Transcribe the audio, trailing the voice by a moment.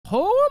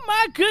Oh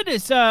my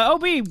goodness,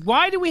 OB,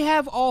 why do we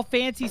have all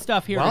fancy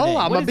stuff here today? Well,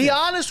 I'm gonna be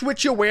honest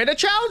with you. We're in a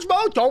challenge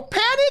mode. Don't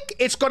panic.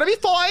 It's gonna be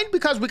fine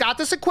because we got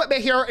this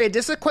equipment here, and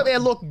this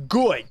equipment look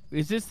good.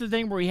 Is this the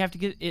thing where we have to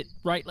get it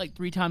right like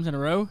 3 times in a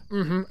row?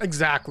 Mm-hmm.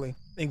 Exactly.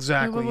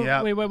 Exactly. Wait,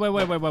 yeah. Wait. I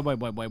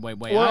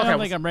don't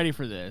think I'm ready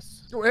for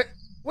this. What?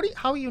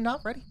 How are you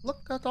not ready?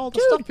 Look at all the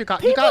Dude, stuff you got.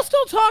 People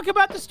still talk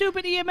about the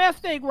stupid EMF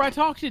thing where I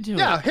talked into it.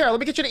 Yeah. Here, let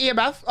me get you the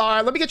EMF.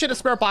 Let me get you the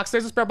spare box.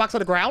 There's a spare box on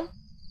the ground.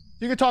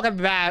 You can talk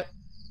about that.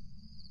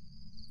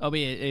 OB,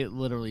 it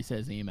literally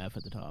says EMF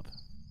at the top.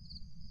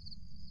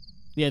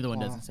 The other one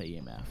doesn't say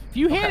EMF. If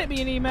you handed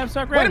me an EMF,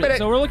 start grabbing it.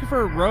 So we're looking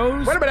for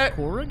Rose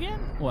Core again?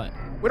 What?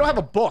 We don't have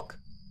a book.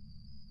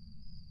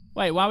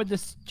 Wait, why would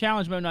this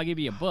challenge mode not give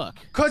you a book?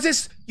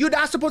 Because you're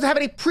not supposed to have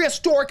any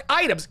prehistoric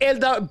items,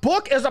 and the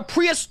book is a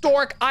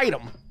prehistoric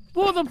item.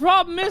 Well, the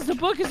problem is the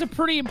book is a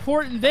pretty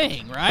important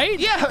thing, right?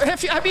 Yeah,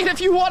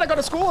 if you want to go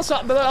to school or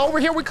something, over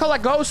here we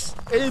collect ghosts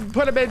and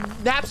put them in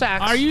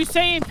knapsacks. Are you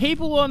saying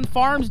people on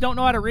farms don't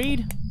know how to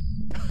read?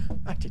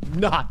 I did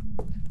not.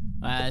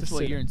 That's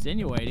what you're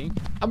insinuating.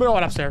 I'm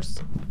going upstairs.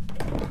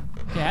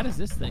 Okay, how does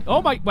this thing?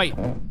 Oh my, wait.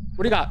 What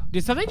do you got?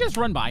 Did something just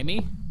run by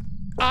me?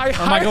 Or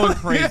am I going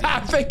crazy? Yeah, I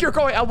think you're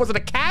going. Was it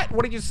a cat?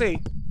 What did you see?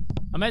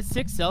 I'm at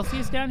 6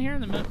 Celsius down here in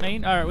the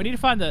main. All right, we need to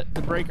find the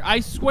breaker. I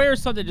swear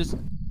something just.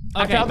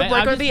 Okay, I found the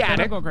breaker in the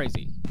attic. I'm going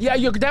crazy. Yeah,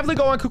 you're definitely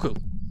going cuckoo.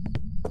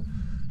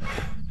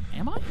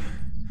 Am I?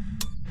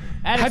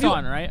 Attic's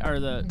on, right? Or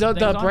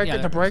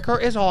the breaker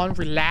is on.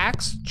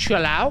 Relax,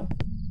 chill out.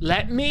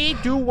 Let me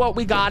do what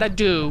we gotta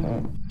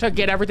do to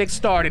get everything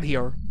started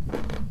here.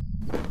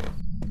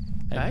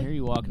 I hear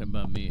you walking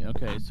above me.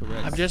 Okay, so we're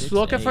at I'm just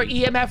looking for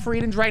EMF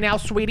readings right now,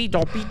 sweetie.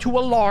 Don't be too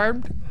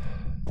alarmed.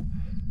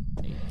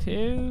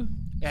 2.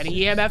 Any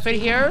EMF in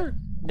here?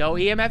 No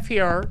EMF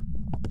here.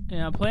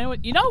 Yeah, I'm playing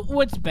with. You know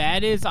what's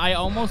bad is I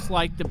almost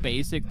like the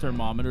basic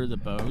thermometer the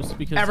most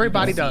because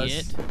everybody you can does. See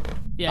it.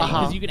 Yeah,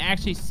 because you can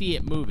actually see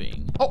it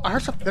moving. Oh, I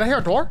heard something. Did I hear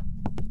a door?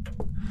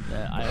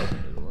 I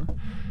opened the door.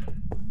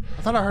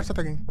 I thought I heard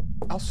something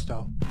else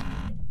though.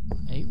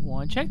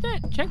 8-1. Check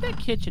that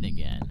kitchen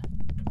again.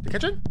 The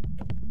kitchen?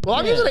 Well,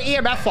 I'm using an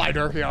EMF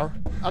finder here.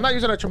 I'm not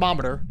using a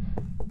thermometer.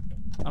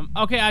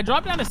 Okay, I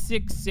dropped down to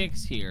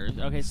 6-6 here.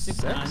 Okay,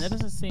 6-9. That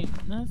doesn't seem.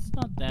 That's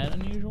not that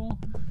unusual.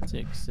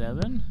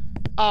 6-7.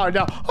 Oh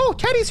no! Oh,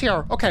 Teddy's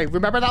here. Okay,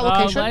 remember that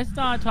location? Let's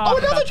not talk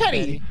about another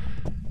Teddy.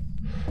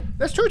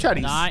 There's 2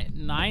 Teddies.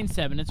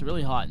 9-7. It's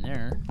really hot in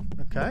there.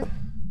 Okay.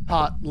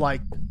 Hot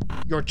like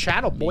your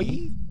channel,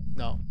 boy.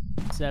 No.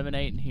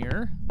 7-8 in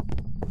here.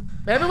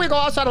 Maybe we go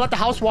outside and let the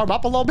house warm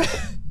up a little bit.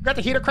 Got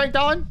the heater cranked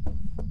on?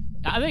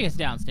 I think it's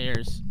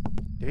downstairs.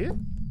 Do you?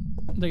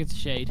 I think it's a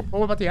shade.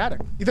 What about the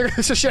attic? You think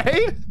it's a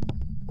shade?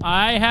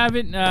 I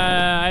haven't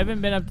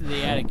been up to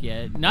the attic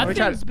yet.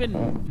 Nothing's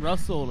been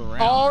rustled around.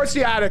 Oh, it's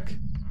the attic.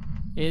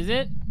 Is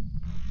it?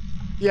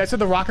 Yeah, it's in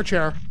the rocker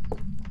chair.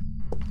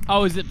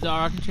 Oh, is it the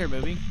rocking chair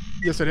moving?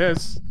 Yes, it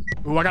is.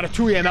 Ooh, I got a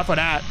 2 EMF for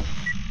that.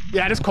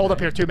 Yeah, it is cold up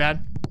here too,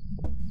 man.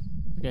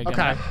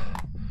 Okay.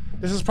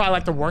 This is probably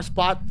like the worst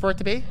spot for it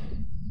to be.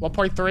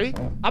 1.3.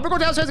 I'm gonna go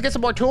downstairs and get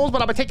some more tools,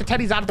 but I'm gonna take the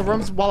Teddies out of the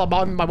rooms while I'm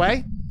on my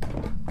way.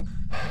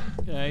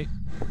 Okay.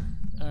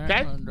 All right,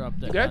 I'm gonna drop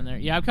that down there.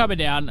 Yeah, I'm coming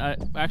down.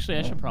 Actually,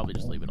 I should probably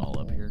just leave it all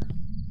up here.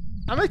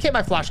 I'm gonna keep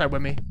my flashlight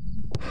with me.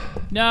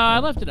 No, I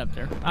left it up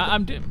there.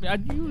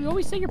 You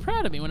always say you're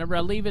proud of me whenever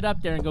I leave it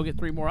up there and go get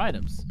 3 more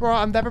items. Bro,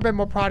 I've never been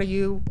more proud of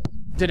you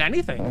than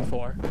anything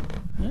before.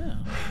 Yeah.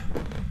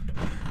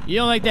 You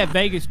don't like that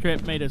Vegas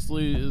trip made us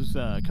lose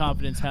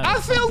confidence? I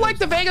feel like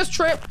the Vegas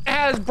trip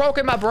has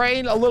broken my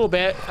brain a little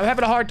bit. I'm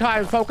having a hard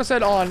time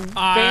focusing on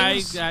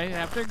things. I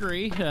have to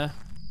agree. I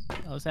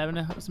was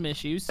having some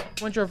issues.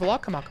 When's your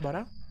vlog come out about?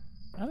 I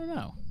don't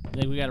know.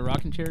 Think we got a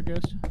rocking chair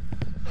ghost?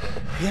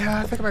 Yeah,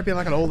 I think it might be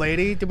like an old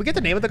lady. Did we get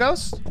the name of the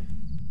ghost?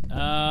 No,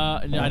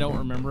 I don't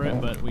remember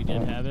it, but we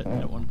did have it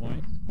at one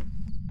point.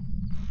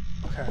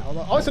 Okay, hold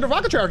on. Oh, it's in the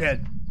rocking chair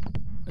again.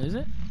 Is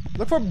it?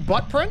 Look for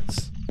butt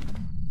prints.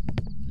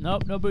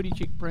 Nope, no booty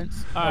cheek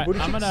prints. All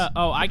right, I'm gonna.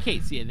 Oh, I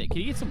can't see it. Can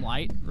you get some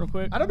light real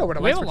quick? I don't know where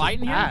the light. We have a light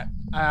in here.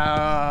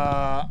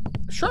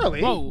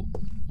 Surely. Whoa,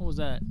 what was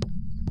that?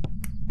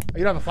 Oh,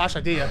 you don't have a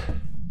flashlight, do you?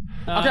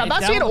 Okay, I'm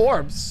not seeing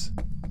orbs.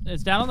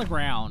 It's down on the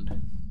ground.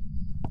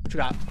 What you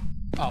got?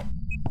 Oh.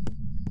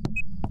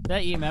 Is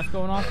that EMF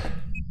going off?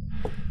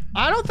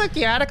 I don't think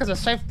the attic is a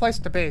safe place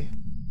to be.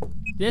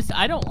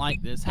 I don't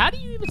like this. How do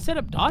you even set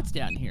up dots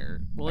down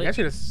here? Well, I guess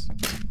you just.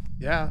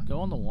 Yeah. Go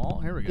on the wall.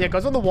 Here we go. Yeah, it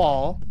goes on the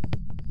wall.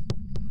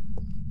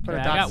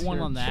 Yeah, I got one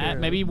on that. Too.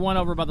 Maybe one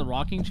over by the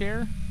rocking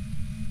chair.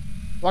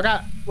 Well, I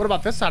got. What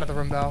about this side of the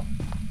room, though?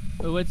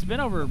 Oh, it's been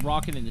over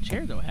rocking in the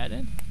chair, though, hadn't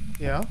it?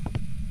 Yeah.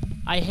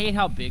 I hate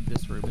how big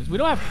this room is. We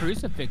don't have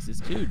crucifixes,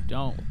 too.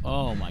 Don't.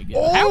 Oh, my goodness.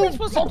 Oh, how are we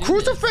supposed to do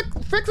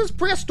crucifix is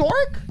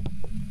prehistoric?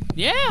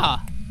 Yeah.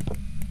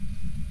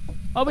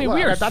 I mean,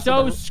 we are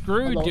so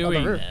screwed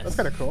doing this. That's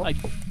kind of cool. Like,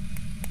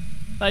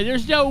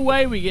 there's no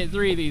way we get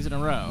 3 of these in a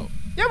row.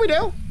 Yeah, we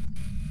do.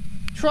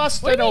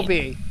 Trust in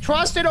OB.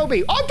 Trust in OB.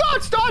 Oh,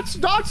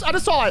 dots! I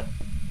just saw it.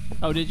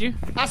 Oh, did you?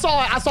 I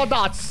saw it. I saw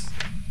dots.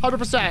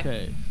 100%.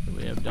 Okay, so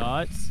we have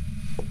dots.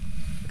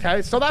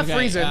 Okay, still not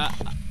freezing.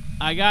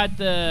 I got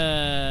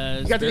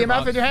the... You got the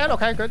EMF in your hand?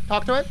 Okay, good.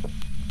 Talk to it.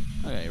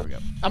 Okay, here we go.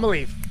 I'm gonna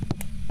leave.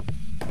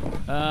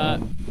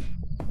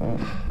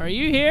 Are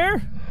you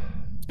here?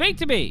 Speak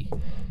to me.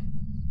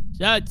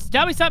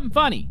 Tell me something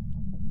funny.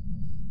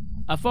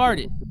 I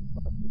farted.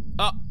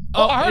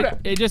 Oh, I heard it.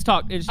 It just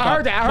talked. It just I talked.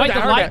 heard that. I heard Wait, that. the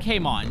I heard light that.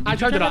 came on. I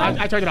turned it on.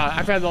 I turned it on.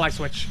 I found the light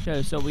switch.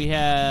 Okay, so we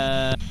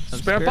have a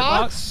Spirit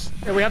box.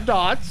 And we have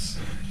dots.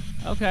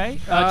 Okay.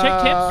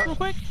 Check temps real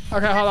quick.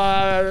 Okay, hold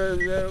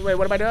on. Wait,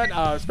 what am I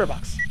doing? Spirit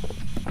box.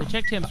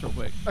 Check temps real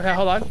quick. Okay,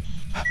 hold on.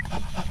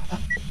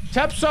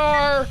 Temps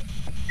are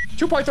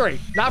 2.3.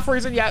 Not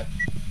freezing yet.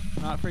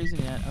 Not freezing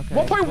yet. Okay.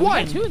 1.1.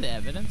 Well, two of the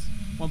evidence.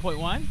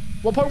 1.1.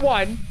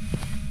 1.1.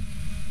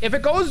 If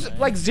it goes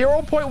like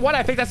 0.1,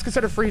 I think that's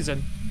considered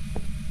freezing.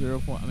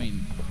 0. I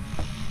mean.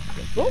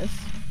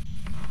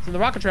 It's in the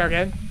rocket chair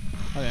again.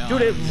 Okay,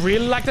 dude, it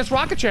really like this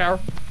rocket chair.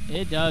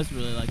 It does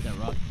really like that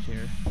rocket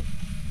chair.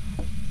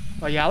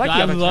 Oh yeah, I like the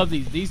I other love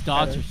these. These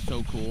dots are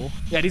so cool.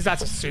 Yeah, these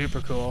dots are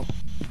super cool.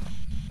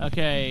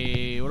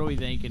 Okay, what are we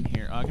thinking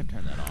here? Oh, I can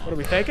turn that off. What are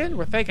we thinking?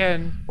 We're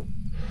thinking...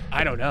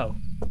 I don't know.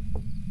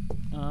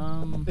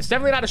 It's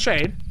definitely not a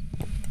shade.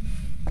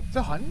 Is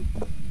it hunting?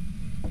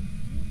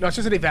 No, it's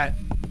just an event.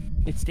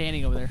 It's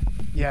standing over there.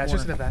 Yeah, it's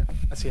just an event.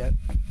 I see it.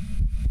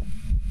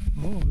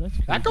 Oh, that's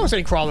cool. That ghost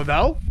ain't crawling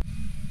though.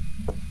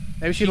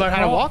 Maybe she learned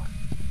how to walk?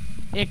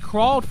 It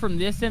crawled from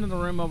this end of the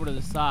room over to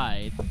the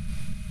side.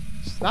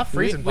 It's not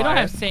freezing. We don't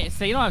have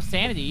so you don't have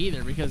sanity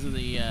either because of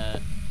the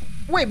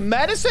Wait,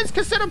 medicine's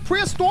considered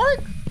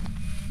prehistoric?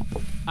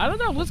 I don't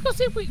know. Let's go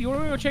see if we... You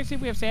want to go check see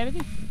if we have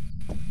sanity?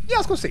 Yeah,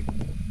 let's go see.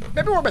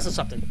 Maybe we're missing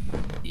something.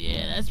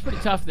 Yeah, that's pretty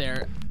tough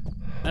there.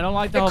 I don't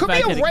like the whole fact that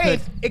it could be a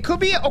wraith. It could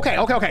be...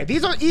 Okay.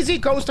 These are easy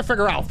ghosts to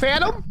figure out.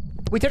 Phantom,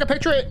 we take a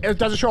picture, it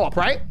doesn't show up,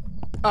 right?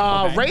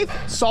 Okay.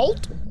 Wraith,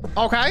 Salt,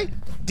 okay.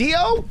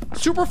 Dio,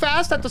 super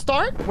fast at the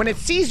start. When it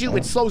sees you,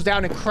 it slows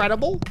down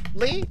incredibly.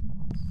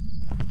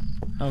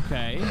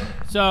 Okay.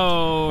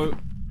 So...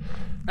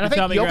 And I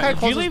think Yokai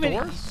closes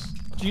doors.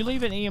 Did you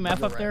leave an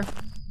EMF up there?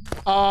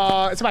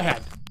 It's in my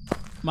hand.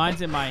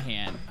 Mine's in my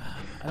hand.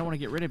 I don't want to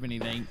get rid of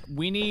anything.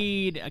 We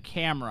need a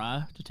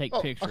camera to take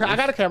pictures. Okay, I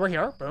got a camera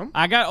here. Boom.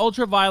 I got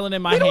ultraviolet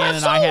in my hand,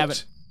 and I have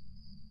it.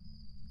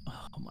 Oh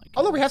my god.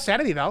 Although we have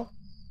sanity though.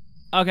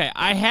 Okay,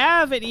 I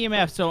have an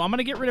EMF, so I'm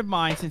gonna get rid of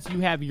mine since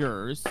you have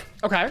yours.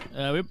 Okay.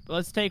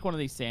 Let's take one of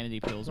these sanity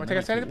pills. Want to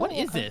take a sanity pill? What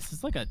is this?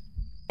 It's like a...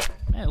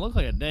 Man, it looks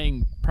like a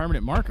dang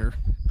permanent marker.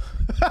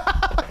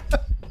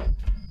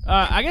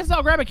 I guess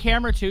I'll grab a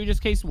camera too, just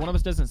in case one of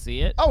us doesn't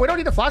see it. Oh, we don't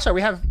need a flashlight.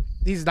 We have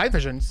these night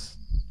visions.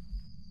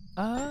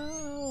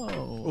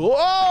 Oh.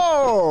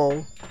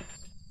 Whoa!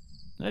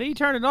 How do you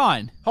turn it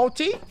on? Hold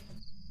T.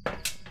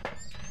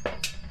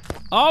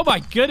 Oh my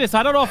goodness,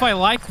 I don't know if I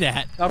like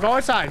that. I'll go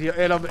inside.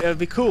 It'll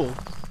be cool.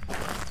 I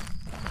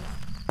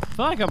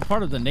feel like I'm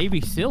part of the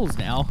Navy SEALs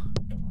now.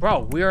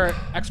 Bro, we are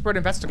expert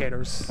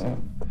investigators.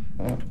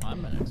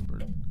 I'm an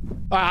expert.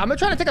 I'm gonna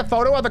try to take a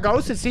photo of the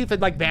ghost and see if it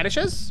like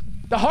vanishes.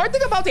 The hard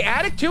thing about the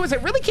attic too is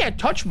it really can't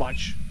touch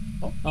much.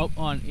 Oh,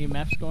 on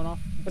EMF's going off.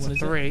 That's a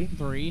 3.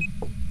 3.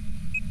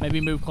 Maybe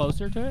move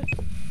closer to it.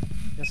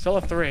 It's still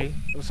a 3. There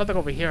was something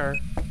over here.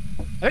 I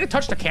think it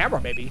touched the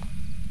camera, maybe.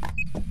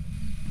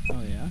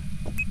 Oh yeah.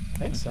 I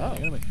think so.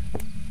 Is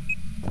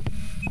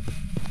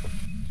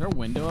there a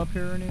window up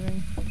here or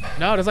anything?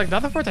 No, there's like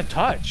nothing for it to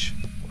touch.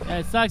 Yeah,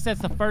 it sucks.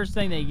 That's the first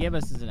thing they give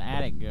us is an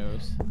attic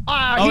ghost.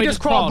 He just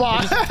crawled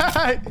by.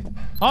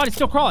 Oh, it's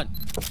still crawling.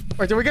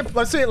 Wait, did we get?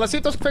 Let's see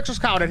if those pictures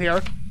counted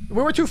here.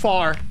 We were too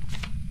far.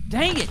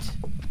 Dang it.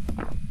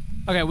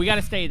 Okay, we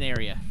gotta stay in the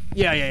area.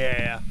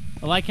 Yeah.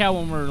 I like how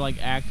when we're like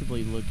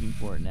actively looking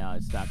for it now,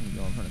 it's not gonna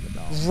go in front of the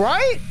dog.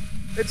 Right?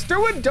 It's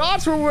doing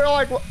dots where we're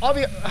like, well,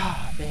 man.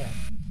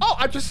 Oh,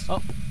 I just.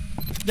 Oh,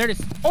 there it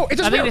is. Oh, it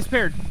disappeared. I think it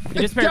disappeared. It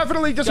disappeared.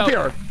 Definitely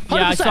disappeared. 100%.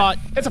 Yeah, I saw it.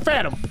 It's a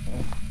phantom. All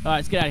right,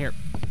 let's get out of here.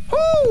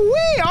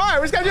 Woo-wee! All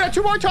right, we just gotta do that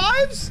 2 more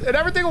times, and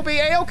everything will be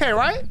a-okay,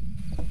 right?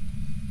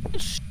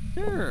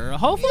 Sure.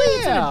 Hopefully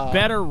it's in a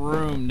better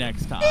room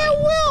next time.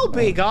 It will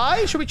be,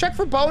 guys. Should we check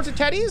for bones and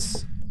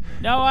teddies?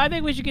 No, I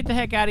think we should get the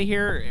heck out of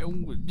here.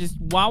 Just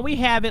while we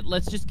have it,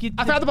 let's just get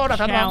I found the bone.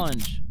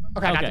 challenge.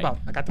 Okay, I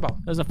got the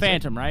bone. It was a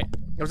phantom, right?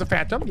 It was a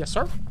phantom, yes,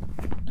 sir.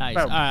 Nice.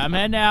 All right, I'm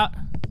heading out.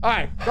 All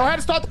right, go ahead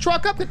and start the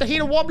truck up. Get the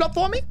heater warmed up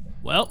for me.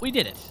 Well, we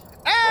did it.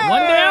 Hey!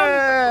 1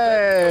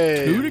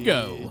 down, 2 to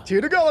go.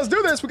 2 to go. Let's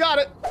do this. We got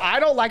it. I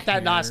don't like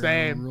that last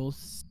name. Carol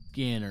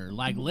Skinner,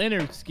 like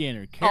Leonard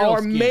Skinner. Carol or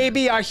Skinner.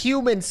 Maybe a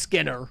human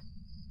Skinner.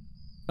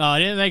 Oh, I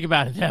didn't think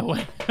about it that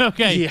way.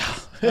 Okay. Yeah.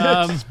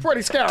 It's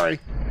pretty scary.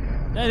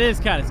 That is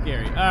kind of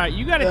scary. All right,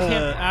 you got a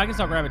temp. I guess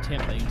I'll grab a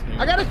temp thing too.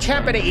 I got a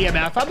temp and an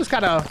EMF. I'm just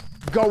kind of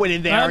going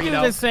in there, I'll you do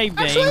know. the same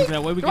thing. Actually,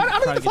 that way we I'm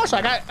gonna get the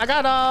flashlight. I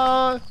got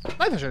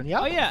night vision.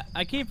 Yeah. Oh yeah,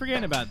 I keep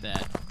forgetting about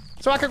that.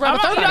 So I can grab a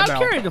third item. I'll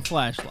carry the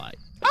flashlight.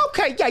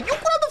 Okay, yeah, you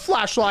grab the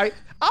flashlight.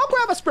 I'll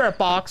grab a spirit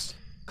box,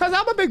 cause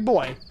I'm a big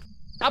boy.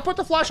 I'll put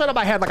the flashlight on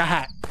my head like a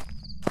hat.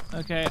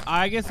 Okay,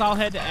 I guess I'll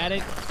head to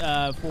attic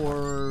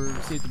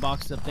see if the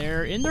box is up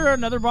there. Isn't there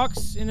another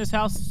box in this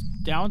house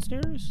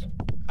downstairs?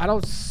 I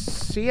don't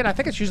see it. I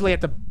think it's usually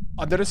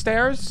under the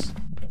stairs.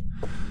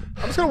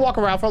 I'm just gonna walk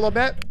around for a little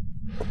bit.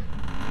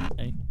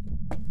 Okay.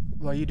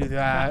 Well, you do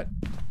that.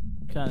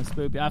 Kind of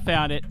spooky. I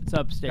found it. It's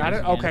upstairs. Got it?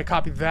 Again. Okay,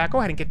 copy that. Go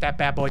ahead and get that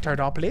bad boy turned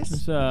on, please.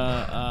 There's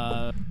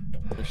a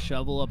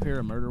shovel up here,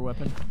 a murder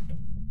weapon.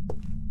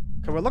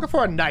 Okay, we're looking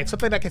for a knife.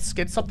 Something that can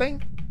skin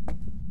something.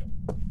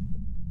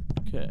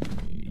 Okay.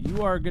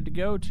 You are good to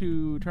go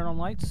to turn on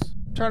lights?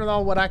 Turn it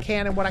on what I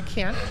can and what I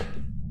can't.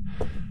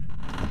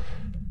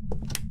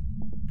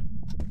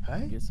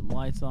 Okay. Get some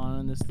lights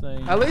on this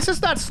thing. At least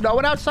it's not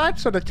snowing outside,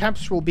 so the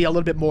temps will be a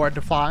little bit more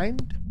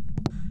defined.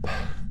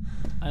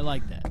 I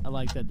like that. I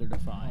like that they're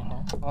defined.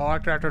 I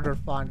like that they're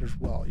defined as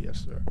well.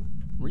 Yes, sir.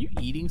 Were you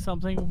eating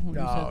something when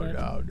you said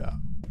that?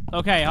 No.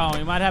 Okay,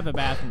 we might have a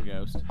bathroom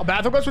ghost. A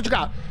bathroom ghost? What you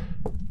got?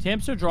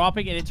 Temps are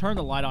dropping, and it turned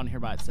the light on here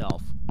by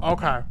itselve.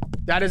 Okay.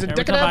 That is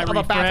indicative of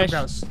a bathroom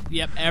ghost.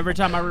 Yep, every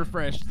time I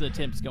refresh, the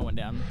temp's going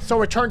down.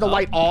 So it turned the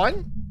light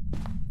on?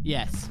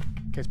 Yes.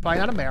 Okay, it's probably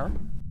not a mirror.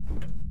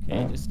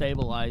 Okay, just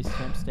stabilize.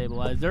 Temp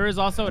stabilize. There is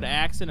also an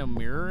axe and a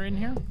mirror in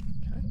here.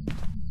 Okay.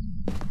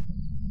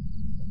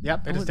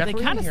 Yep, it is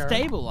definitely They kind of here.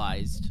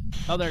 Stabilized.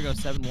 Oh, there goes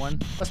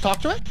 7-1. Let's talk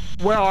to it.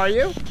 Where are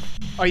you?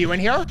 Are you in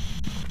here?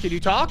 Can you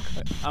talk?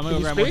 I'm gonna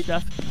grab more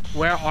stuff.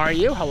 Where are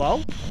you?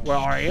 Hello? Where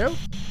are you?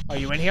 Are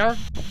you in here?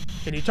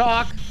 Can you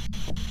talk?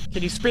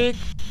 Can you speak?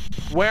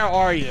 Where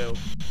are you?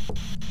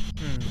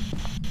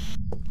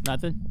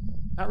 Nothing.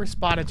 Not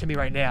responding to me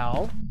right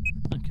now.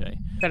 Okay.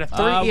 Got a 3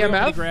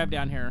 EMF. What grab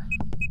down here?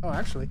 Oh,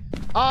 actually.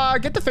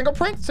 Get the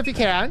fingerprints if you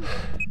can.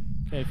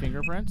 Okay,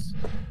 fingerprints.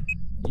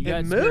 You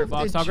got moved spirit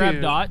box. I'll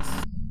grab dots.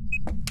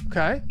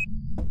 Okay.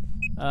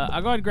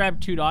 I'll go ahead and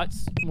grab 2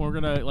 dots. We're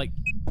gonna like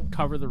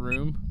cover the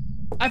room.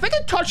 I think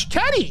it touched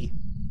Teddy.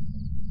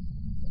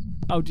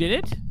 Oh, did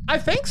it? I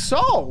think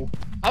so.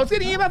 I was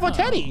getting EMF on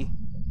Teddy.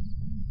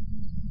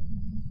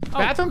 Oh,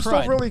 Bathroom's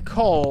still really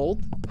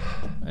cold.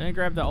 I didn't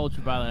grab the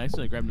ultraviolet. I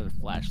accidentally grabbed another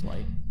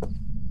flashlight.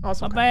 Oh,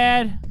 Not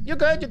bad. You're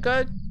good. You're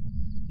good.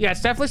 Yeah,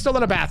 it's definitely still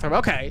in the bathroom.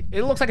 Okay.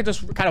 It looks like it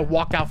just kind of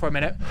walked out for a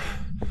minute.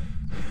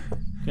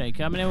 Okay,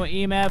 coming in with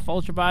EMF,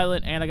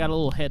 ultraviolet, and I got a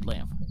little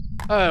headlamp.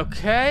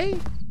 Okay.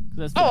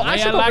 I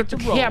should look at the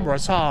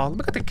cameras, huh?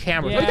 Look at the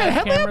cameras. Yeah, Look at the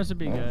headlamp. Cameras would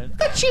be good.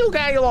 Look at you,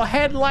 got your little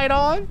headlight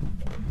on.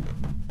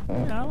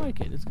 Yeah, I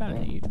like it. It's kind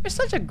of neat. You're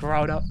such a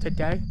grown-up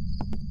today.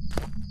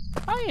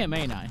 I am,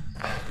 ain't I?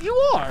 You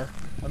are.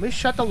 Let me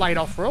shut the light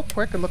off real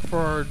quick and look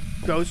for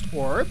ghost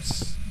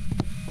orbs.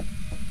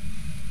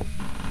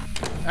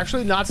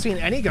 Actually, not seeing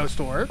any ghost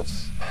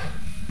orbs.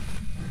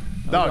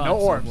 No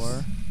orbs.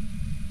 Somewhere.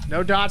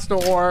 No dots, no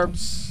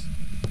orbs.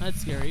 That's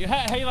scary.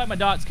 How you like my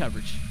dots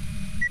coverage?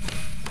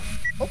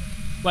 Oh.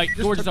 Wait,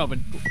 door just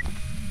open.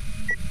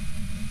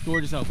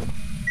 Door just open.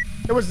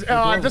 It was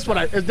this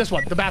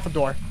one, the bathroom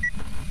door.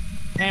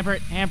 Hamper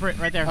it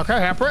right there. Okay,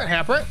 hamper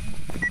it.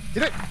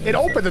 Did it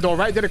opened the door,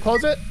 right? Did it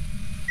close it?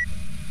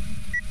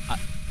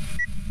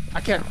 I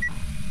can't.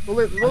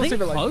 We'll I think see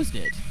if it like, closed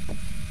it.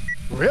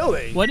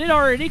 Really? Wasn't it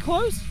already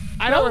closed?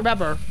 I don't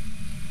remember.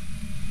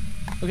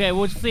 Okay,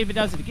 we'll just see if it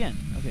does it again.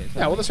 Okay. So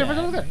yeah, we'll just see if it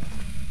does it again.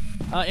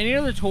 Any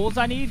other tools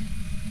I need?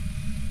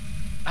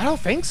 I don't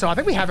think so. I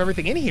think we have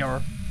everything in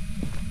here.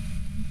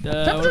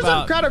 Temperatures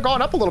have kind of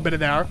gone up a little bit in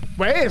there.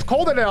 Wait, it's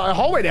cold in the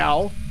hallway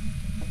now.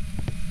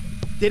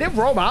 Did it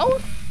roam out?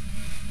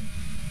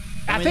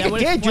 I think it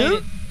did,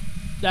 dude.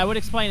 That would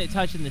explain it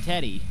touching the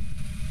teddy.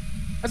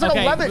 That's an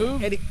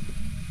 11.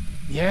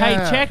 Yeah.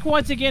 Hey, check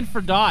once again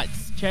for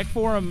dots. Check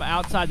for them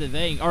outside the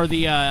thing, or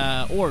the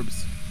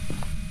orbs.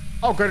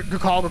 Oh, good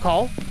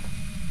call.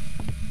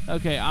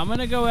 Okay, I'm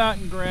gonna go out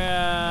and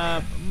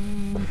grab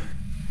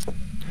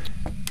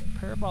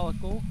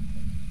parabolical.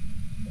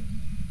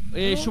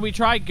 Should we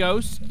try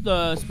Ghost,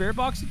 the spirit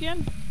box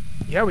again?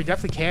 Yeah, we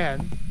definitely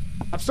can.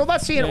 I'm still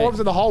not seeing orbs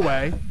in the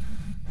hallway.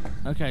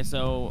 Okay,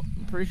 so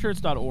I'm pretty sure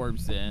it's not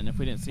orbs then, if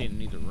we didn't see it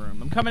in either room.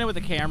 I'm coming in with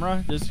a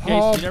camera, just in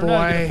case you never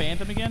know to get a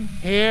phantom again.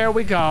 Here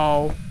we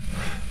go.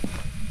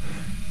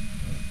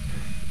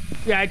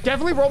 Yeah, it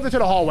definitely rolled into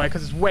the hallway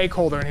because it's way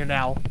colder in here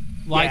now.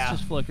 Lights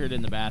just flickered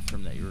in the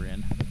bathroom that you were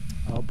in.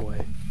 Oh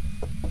boy.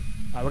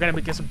 Alright, we're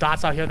gonna get some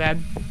dots out here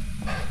then.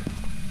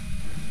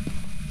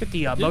 Get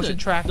the motion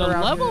tracker The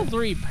out level here.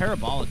 3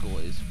 parabolical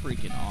is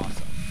freaking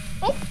awesome.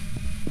 Oh!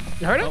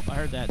 You heard it? Oh, I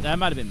heard that. That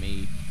might have been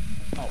me.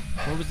 Oh,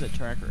 where was the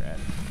tracker at?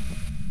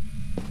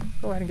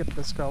 Go ahead and get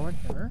this going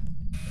here.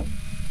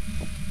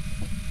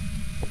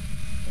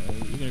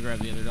 You're gonna grab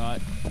the other dot.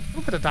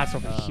 We'll put the dots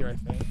over here, I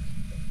think.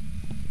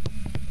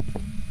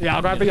 Yeah,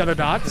 I'll grab the other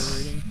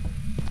dots.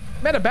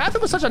 Man, the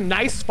bathroom was such a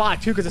nice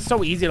spot, too, because it's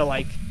so easy to,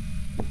 like,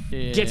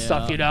 get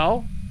stuff, you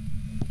know?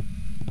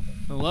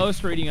 The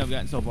lowest reading I've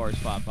gotten so far is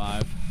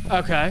 5.5.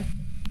 Okay.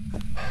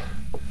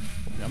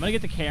 I'm gonna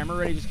get the camera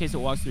ready just in case it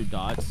walks through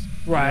dots.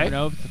 Right. You never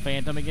know if it's a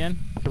phantom again.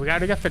 Okay, we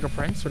gotta get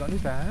fingerprints, so we don't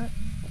need that.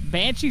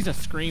 Banshee's a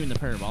scream in the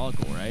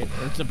parabolical, right?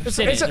 Or it's a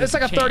it's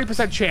like a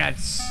 30%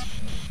 chance.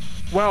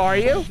 Where are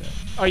you?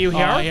 Are you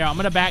here? Here, I'm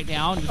gonna back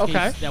down. Just in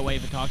case that way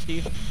if it talks to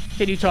you.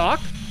 Can you talk?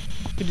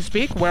 Can you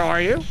speak? Where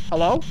are you?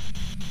 Hello?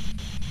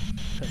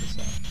 Turn this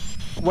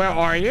up. Where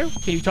are you?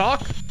 Can you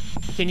talk?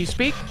 Can you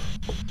speak?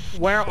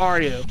 Where are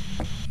you?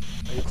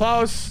 Are you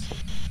close?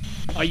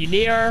 Are you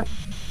near?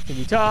 Can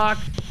you talk?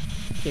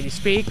 Can you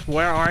speak?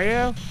 Where are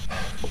you?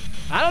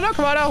 I don't know,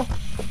 Komodo.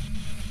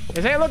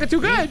 This ain't looking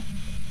too good.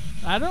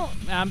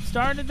 I'm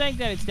starting to think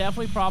that it's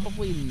definitely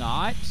probably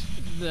not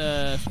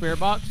the spirit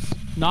box,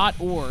 not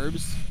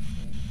orbs.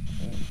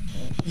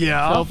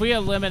 Yeah. So if we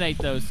eliminate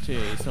those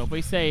two, so if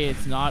we say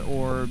it's not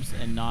orbs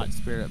and not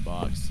spirit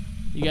box,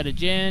 you got a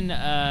Jinn,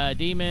 a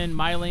demon,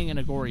 Myling, and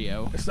a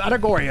Goryo. It's not a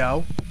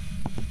Goryo.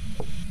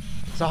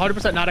 It's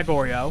 100% not a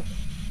Goryo.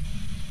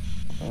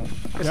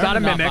 It's not a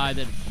mimic.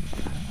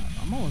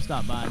 I'm almost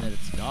not buying that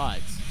it's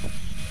dots.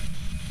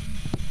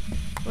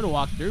 Would have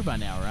walked through by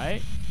now,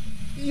 right?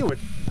 You would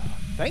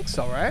think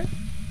so, right?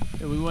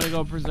 Yeah, we want to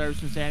go preserve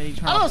some sanity.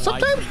 I don't know.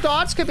 Sometimes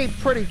dots can be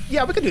pretty.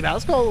 Yeah, we could do that.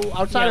 Let's go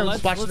outside and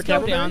splash the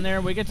camera. Let's go down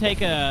there. We could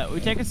take a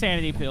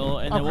sanity pill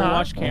and then we'll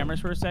watch cameras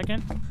for a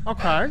second.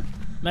 Okay.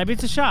 Maybe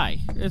it's a shy.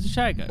 It's a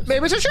shy ghost.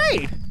 Maybe it's a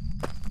shade.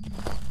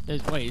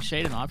 Wait, is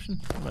shade an option?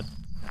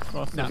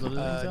 No.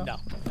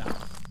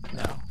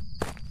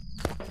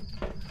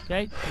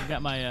 Okay, I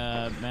got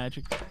my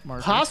magic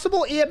marker.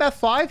 Possible EMF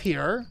 5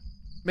 here.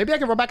 Maybe I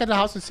can run back into the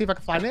house and see if I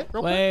can find it.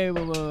 Wait.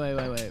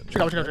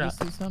 Check out.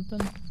 See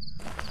something?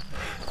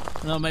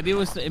 No, maybe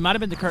it might have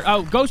been the curtain.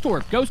 Oh, ghost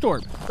orb.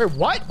 Wait,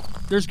 what?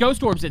 There's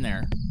ghost orbs in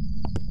there.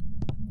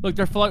 Look,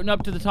 they're floating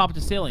up to the top of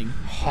the ceiling.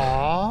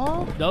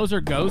 Huh? Those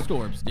are ghost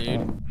orbs,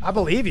 dude. I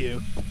believe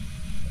you.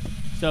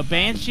 So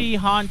Banshee,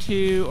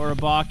 Hantu, or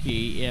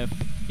Abaki.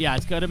 Yeah,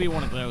 it's got to be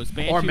one of those.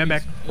 Banshee or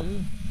Mimic.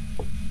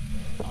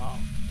 Oh,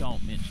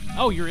 don't mention.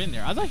 Oh, you're in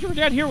there. I thought you were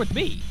down here with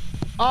me.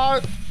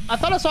 I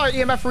thought I saw an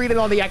EMF reading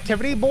on the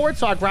activity board,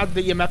 so I grabbed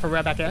the EMF and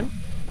ran back in.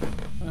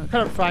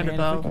 Couldn't find it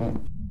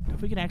though.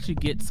 If we can actually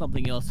get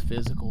something else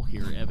physical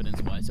here,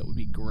 evidence-wise, that would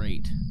be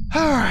great.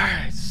 All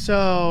right,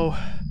 so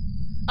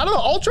I don't know.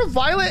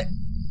 Ultraviolet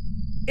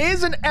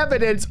is an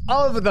evidence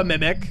of the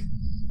mimic.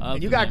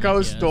 And you got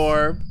ghost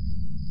orb.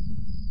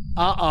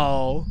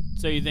 Uh-oh.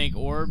 So you think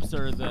orbs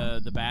are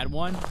the bad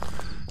one?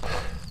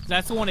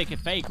 That's the one it can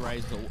fake,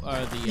 right?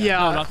 Yeah.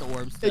 No, not the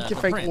orbs. It can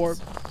fake orb.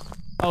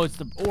 Oh, it's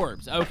the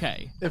orbs.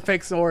 Okay. It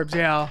fakes the orbs,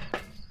 yeah.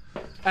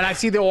 And I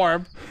see the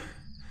orb.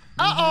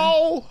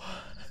 Uh-oh.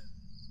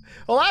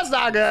 Well, that's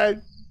not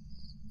good.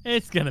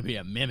 It's gonna be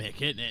a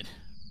mimic, isn't it?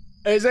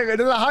 There's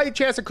a high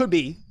chance it could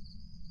be.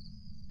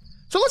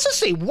 So let's just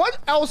see. What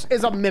else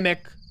is a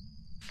mimic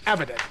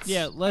evidence?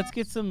 Yeah, let's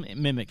get some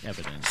mimic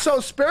evidence. So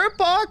spirit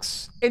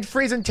box and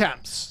freezing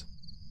temps.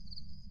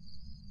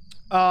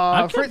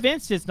 I'm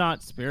convinced it's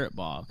not spirit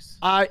box.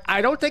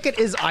 I don't think it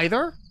is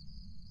either.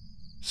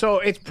 So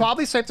it's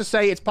probably safe to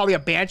say it's probably a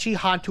Banshee,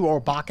 Hantu, or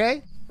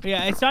Bake.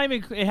 Yeah, it's not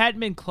even. It hadn't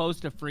been close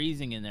to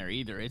freezing in there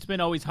either. It's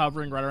been always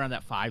hovering right around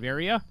that 5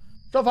 area.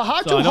 So if a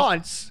Hantu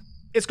hunts,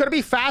 it's going to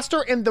be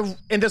faster in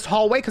this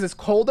hallway because it's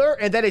colder,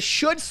 and then it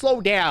should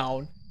slow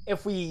down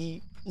if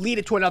we lead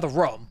it to another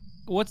room.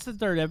 What's the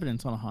third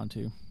evidence on a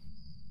Hantu?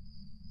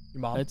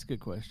 Your mom. That's a good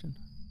question.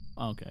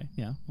 Okay.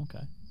 Yeah.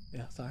 Okay.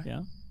 Yeah. Sorry.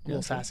 Yeah. A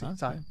little sassy.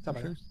 Sorry.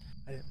 Sure.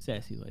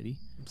 Sassy lady.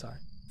 I'm sorry.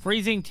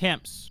 Freezing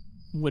temps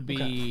would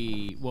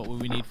be what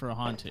would we need for a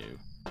Hantu?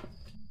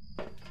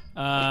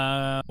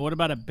 What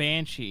about a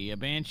Banshee? A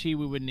Banshee,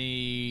 we would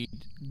need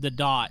the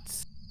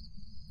dots,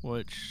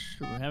 which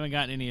we haven't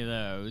gotten any of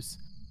those.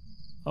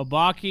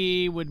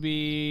 Obaki would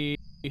be.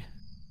 Let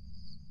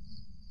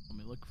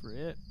me look for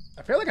it.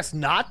 I feel like it's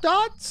not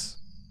dots.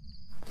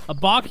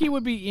 Obaki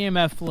would be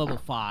EMF level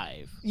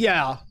 5.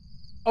 Yeah.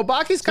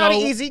 Obaki's kind of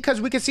easy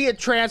because we can see it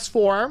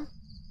transform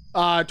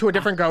to a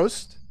different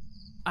ghost.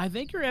 I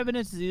think your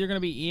evidence is either going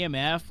to be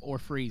EMF or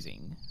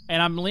freezing.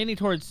 And I'm leaning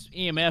towards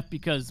EMF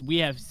because we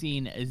have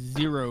seen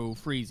 0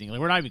 freezing. Like,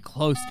 we're not even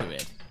close to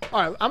it.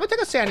 All right, I'm going to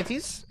take a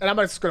sanities, and I'm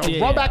just going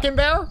to run back in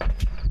there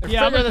and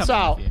figure this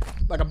out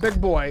like a big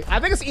boy.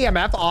 I think it's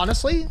EMF,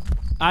 honestly.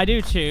 I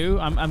do, too.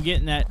 I'm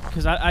getting that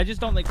because I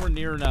just don't think we're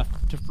near enough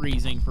to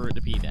freezing for it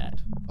to be that.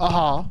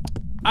 Uh-huh.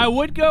 I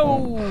would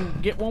go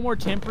get one more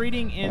temp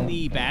reading in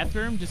the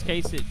bathroom just in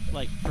case it,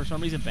 like, for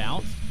some reason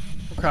bounced.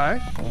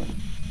 Okay.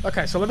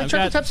 Okay, so let me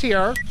check the temps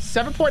here.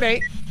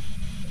 7.8.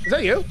 Is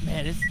that you?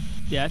 Man, it's...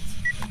 Yeah, it's...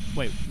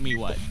 Wait, me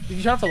what? Did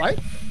you turn off the light?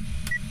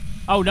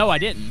 Oh, no, I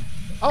didn't.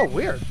 Oh,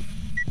 weird.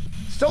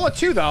 Still a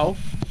 2, though.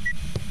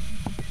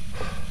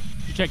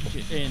 You check...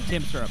 And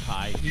temps are up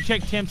high. Did you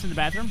check temps in the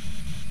bathroom?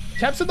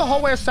 Temps in the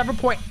hallway are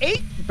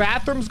 7.8.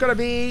 Bathroom's gonna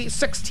be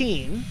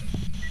 16.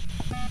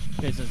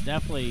 Okay, so it's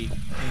definitely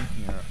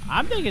in here.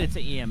 I'm thinking it's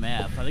an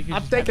EMF.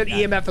 I'm thinking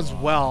EMF as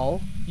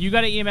well. You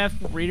got an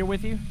EMF reader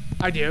with you?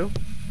 I do.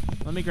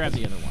 Let me grab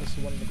the other one. This is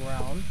the one on the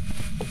ground.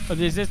 Oh,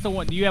 is this the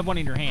one? Do you have one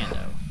in your hand,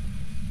 though?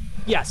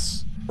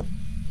 Yes.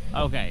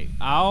 Okay.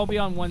 I'll be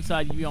on one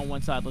side, you be on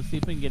one side. Let's see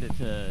if we can get it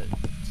to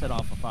set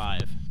off a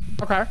 5.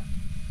 Okay.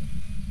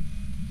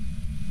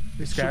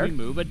 You scared? Should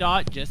we move a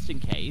dot just in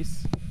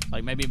case?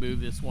 Like maybe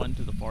move this one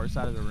to the far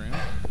side of the room?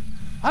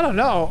 I don't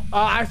know.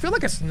 I feel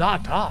like it's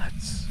not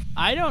dots.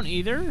 I don't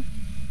either.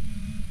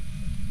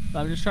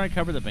 I'm just trying to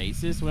cover the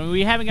bases. Well,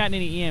 we haven't gotten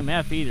any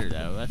EMF either,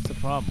 though. That's the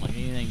problem. Like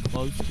anything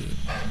close to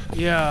it.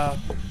 Yeah.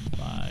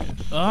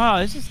 5. Oh,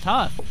 this is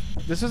tough.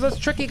 This is a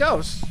tricky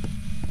ghost.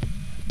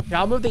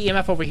 Yeah, I'll move the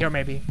EMF over here,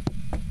 maybe.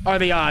 Or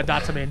the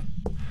dots, I mean.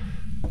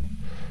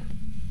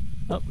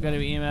 Oh, we got to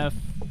be EMF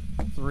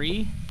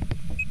 3.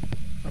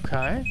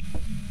 Okay.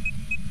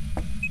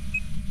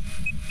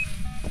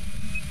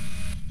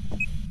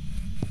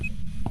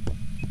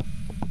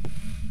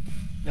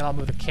 Then I'll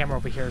move the camera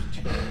over here,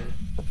 too.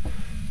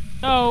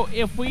 So,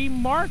 if we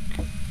mark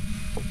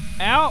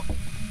out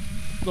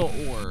the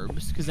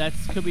orbs, because that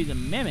could be the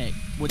mimic,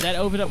 would that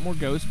open up more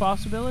ghost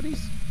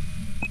possibilities?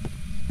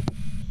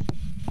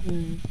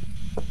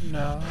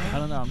 No. I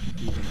don't know. I'm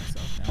confusing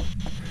myself now.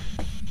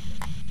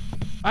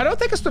 I don't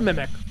think it's the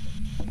mimic.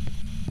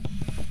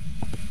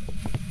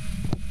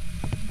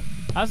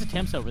 How's the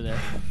temps over there?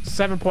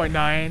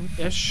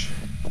 7.9-ish.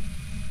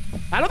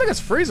 I don't think it's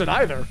freezing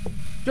either.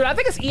 Dude, I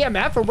think it's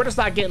EMF, or we're just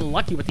not getting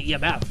lucky with the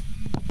EMF.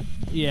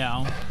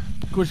 Yeah.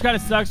 Which kind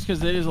of sucks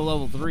because it is a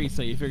level 3,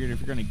 so you figured if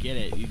you're going to get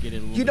it, you get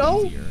it a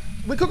little easier.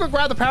 We could go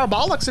grab the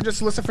parabolics and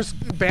just listen for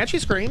banshee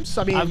screams.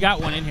 I mean, I've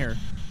got one in here.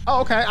 Oh,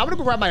 okay. I'm going to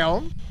go grab my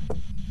own.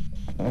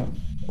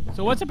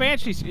 So what's a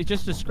banshee? It's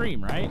just a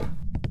scream, right?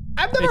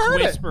 I've never heard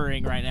it. It's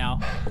whispering right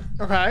now.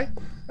 Okay.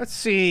 Let's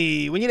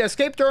see. We need to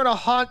escape during a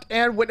hunt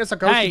and witness a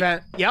ghost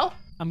event. Yeah?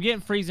 I'm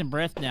getting freezing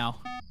breath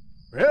now.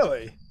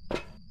 Really?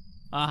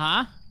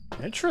 Uh-huh.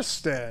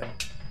 Interesting.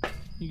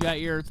 You got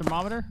your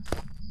thermometer?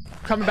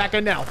 Coming back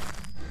in now.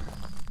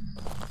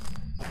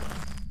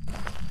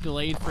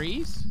 Delayed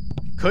freeze?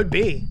 Could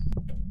be.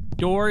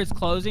 Door is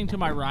closing to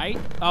my right.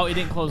 Oh, it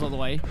didn't close all the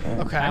way.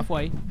 Okay.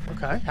 Halfway.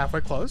 Okay,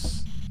 halfway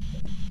close.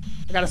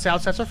 I got a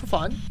sound sensor for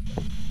fun.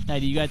 Now,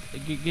 do you got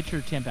get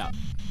your temp out?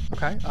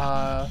 Okay.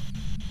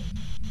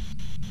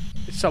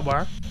 It's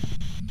somewhere.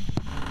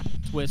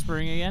 It's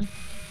whispering again.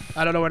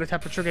 I don't know where the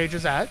temperature gauge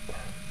is at.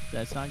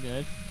 That's not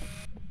good.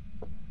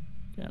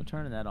 Okay, I'm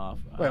turning that off.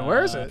 Wait,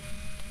 where is it?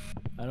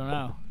 I don't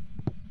know.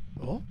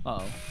 Oh.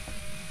 Uh-oh.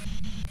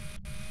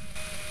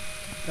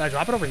 Did I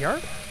drop it over here?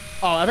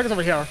 Oh, I think it's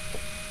over here.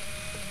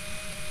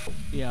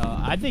 Yeah,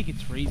 I think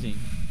it's freezing.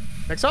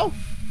 Think so?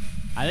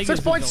 I think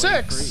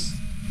 6.6.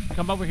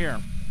 Come over here.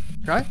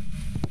 Okay.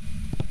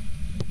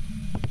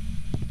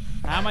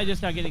 How am I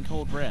just not getting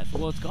cold breath?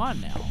 Well, it's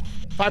gone now.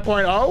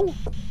 5.0.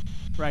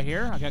 Right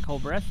here, I got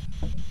cold breath.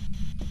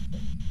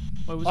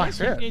 Wait, was that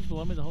temp gauge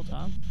below me the whole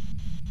time?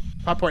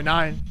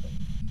 5.9.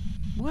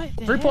 What?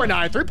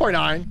 3.9.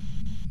 3.9.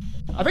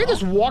 I think it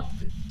just walked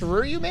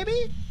through you,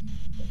 maybe?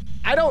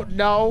 I don't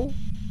know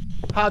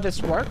how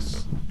this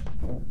works.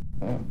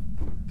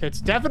 Okay, it's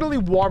definitely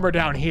warmer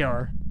down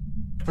here.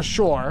 For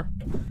sure.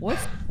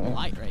 What's the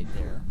light right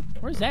there?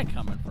 Where's that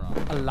coming from?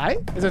 A light?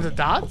 Is it the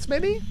dots,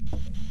 maybe?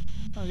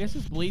 Oh, I guess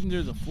it's bleeding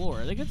through the floor.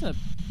 I think it's a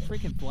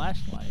freaking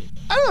flashlight.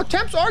 I don't know.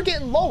 Temps are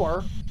getting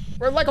lower.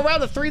 We're like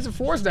around the 3s and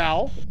 4s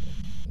now.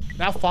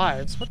 Now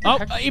 5s. What the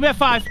heck? EMF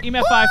 5.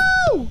 EMF 5.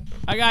 Woo!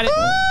 I got it.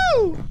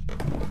 Woo!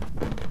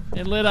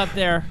 It lit up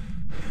there.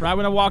 Right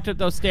when I walked up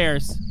those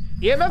stairs.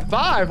 EMF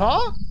 5,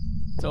 huh?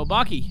 So,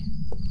 Bucky.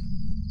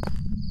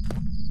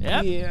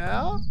 Yep.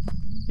 Yeah.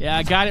 Yeah,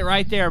 I got it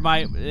right there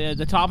by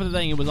the top of the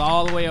thing. It was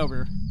all the way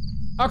over.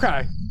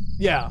 Okay.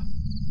 Yeah.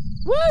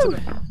 Woo!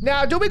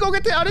 Now, do we go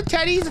get the other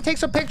teddies and take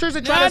some pictures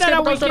and try to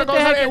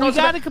escape? We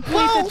gotta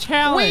complete the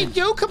challenge. We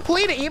do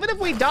complete it. Even if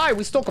we die,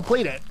 we still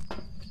complete it.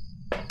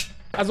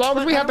 As long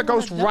as we have the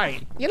ghost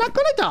right. You're not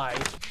gonna die.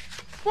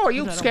 Whoa, are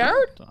you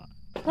scared?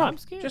 I'm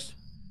scared. Just.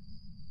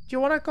 Do you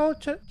wanna go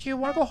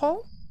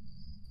home?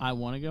 I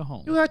wanna go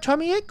home. You got a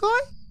tummy ache, guy?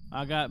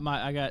 I got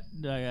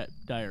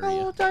diarrhea.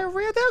 Oh,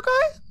 diarrhea there,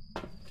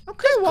 guy?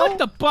 Okay, well. Click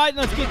the button.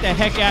 Let's get the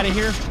heck out of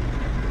here.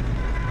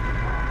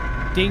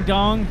 Ding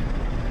dong.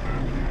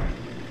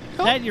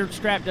 Oh. That your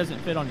strap doesn't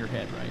fit on your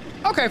head,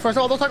 right? Okay, first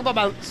of all, don't talk about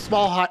my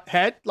small hot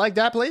head like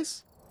that,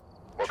 please.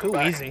 Too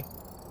easy.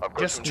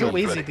 Just too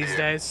easy these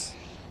days.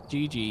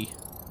 GG.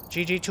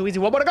 GG, too easy.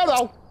 One more to go,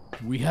 though.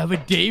 We have a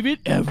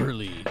David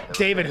Everly.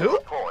 David who?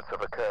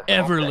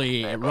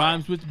 Everly. It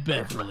rhymes with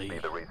Beverly.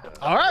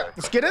 All right,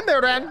 let's get in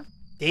there, then.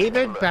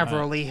 David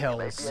Beverly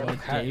Hills.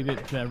 Okay.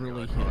 David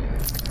Beverly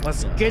Hills.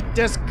 Let's get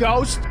this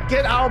ghost,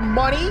 get our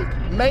money,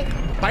 make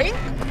bank.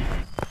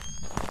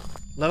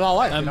 Live our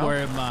life. I'm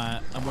wearing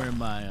my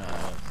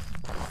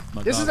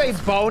This is a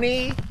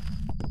Boney.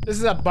 This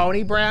is a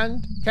Boney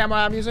brand camera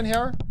I'm using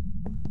here.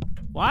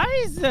 Why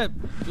is the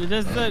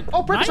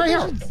Britt's right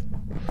here.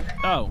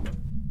 Oh.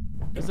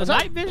 Does the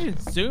night vision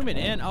zoom it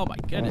in? Oh my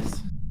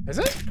goodness. Is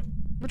it?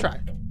 Let me try.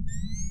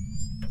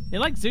 It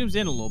like zooms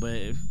in a little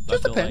bit.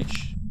 Just a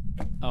pinch.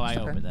 Oh, I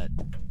opened that.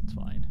 It's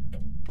fine.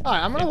 All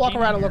right, I'm gonna walk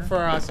around and look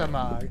for some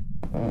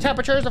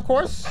temperatures, of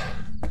course.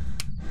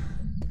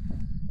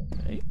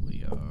 Okay,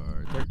 we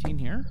are 13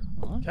 here.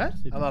 Okay,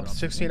 I'm up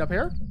 16 up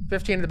here.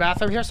 15 in the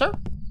bathroom here, sir.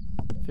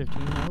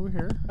 15 over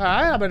here. All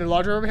right, I'm in the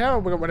laundry over here.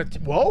 We're going to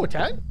whoa,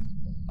 10.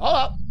 Hold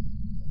up.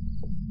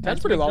 That's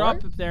pretty low, drop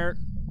right? up there.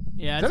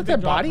 Yeah, Is that a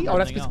dead body? Oh,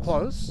 that's gets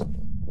close.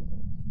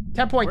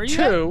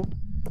 10.2.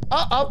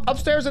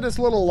 Upstairs in this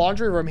little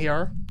laundry room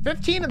here.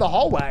 15 in the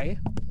hallway.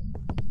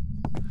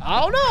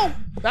 I don't know.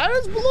 That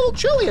is a little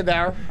chilly in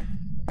there.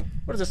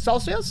 What is it,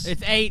 Celsius?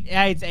 It's 8.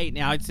 Yeah, it's 8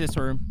 now. It's this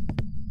room.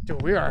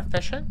 Dude, we are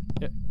efficient.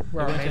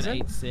 We're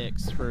amazing.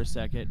 8.6 for a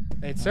second.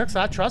 8.6.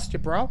 I trust you,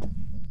 bro.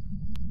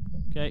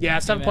 Okay. Yeah,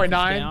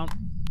 7.9.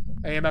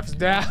 AMF is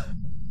down.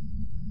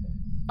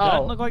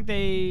 Doesn't look like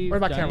they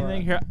Where's my done camera?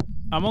 anything here.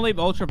 I'm gonna leave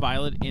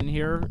ultraviolet in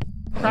here.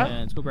 Okay. And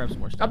let's go grab some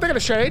more stuff. I'm thinking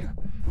of shade.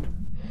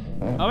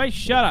 Oh wait,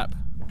 shut up.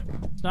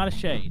 It's not a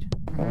shade.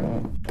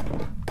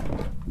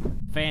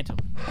 Phantom.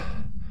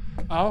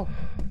 Oh.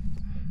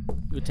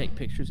 We'll take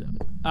pictures of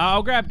it.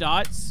 I'll grab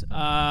dots.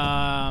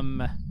 I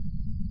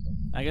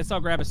guess I'll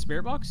grab a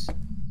spirit box.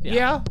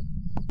 Yeah.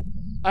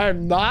 I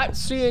am not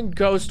seeing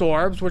ghost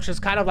orbs, which is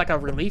kind of like a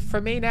relief for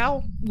me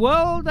now.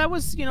 Well, that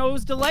was, it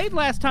was delayed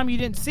last time you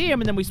didn't see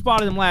him, and then we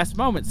spotted him last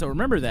moment, so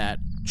remember that.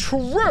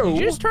 True. Did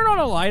you just turn on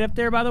a light up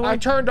there, by the way? I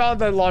turned on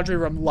the laundry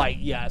room light,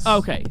 yes.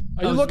 Okay.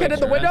 Are you looking in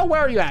the window?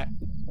 Where are you at?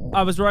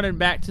 I was running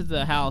back to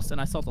the house, and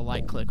I saw the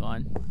light click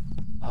on.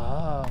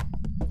 Oh.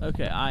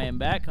 Okay, I am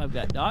back. I've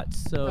got dots,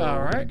 so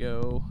we're gonna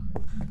go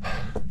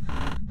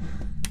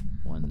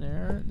one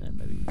there, and then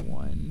maybe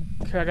one.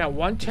 Okay, I got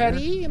one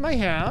teddy in my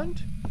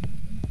hand.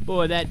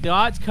 Boy, that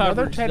dot's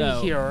coverage, Another teddy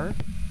though. here.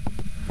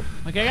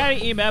 Okay, I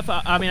got an EMF.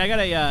 I got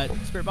a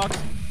spirit box.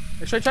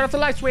 Make sure you turn off the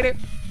light, sweetie.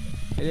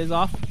 It is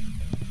off.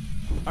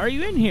 Are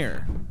you in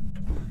here?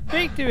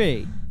 Speak to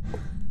me.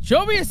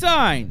 Show me a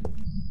sign.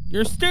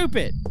 You're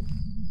stupid.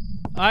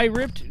 I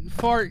ripped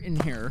fart in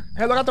here.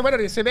 Hey, look out the window.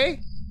 Do you see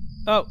me?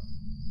 Oh.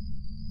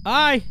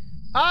 Hi.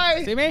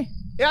 Hi. See me?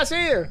 Yeah, I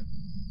see you.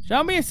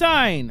 Show me a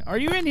sign. Are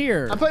you in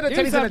here? I'm putting the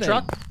teddies in the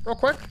truck real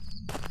quick.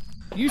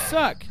 You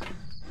suck.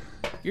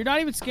 You're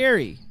not even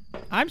scary.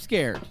 I'm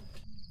scared.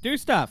 Do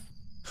stuff.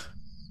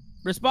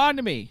 Respond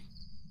to me.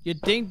 You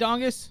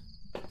ding-dongus.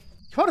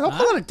 Don't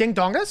call it a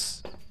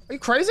ding-dongus. Are you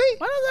crazy?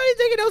 Why don't I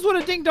think it knows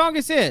what a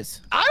ding-dongus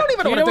is? I don't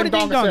even know what a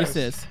ding-dongus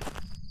is.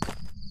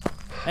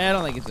 I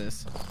don't think it's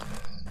this.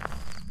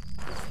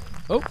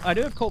 Oh, I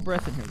do have cold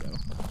breath in here, though.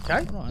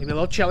 Okay. Maybe a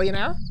little chilly in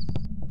there.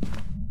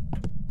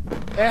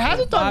 It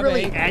hasn't done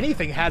really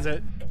anything, has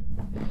it?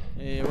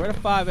 Yeah, we're at a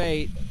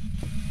 5.8.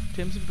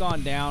 Temps have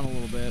gone down a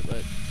little bit,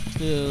 but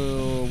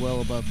still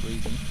well above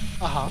freezing.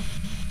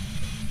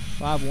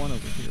 5.1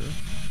 over here.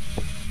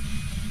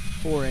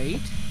 4.8.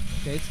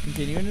 Okay, it's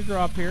continuing to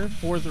drop here.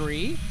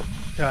 4.3.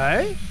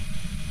 Okay.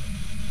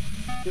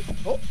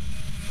 Oh.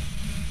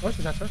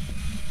 Motion sensor.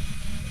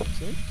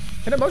 See?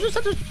 Can a motion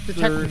sensor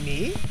detect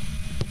me?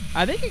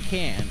 I think it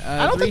can.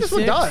 I don't think this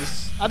one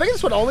does. I think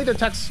this one only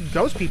detects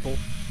ghost people.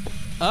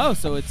 Oh,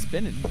 so it's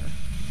spinning here.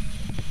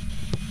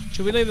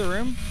 Should we leave the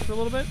room for a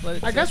little bit? Let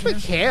it I guess we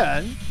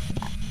can.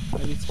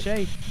 Maybe it's a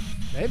shade.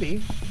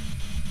 Maybe.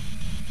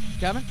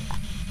 Coming?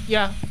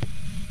 Yeah.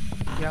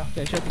 Yeah.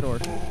 Okay, shut the door.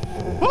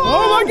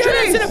 Oh my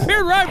goodness! It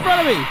appeared right in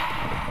front of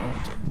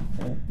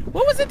me!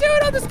 What was it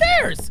doing on the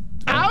stairs?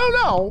 I don't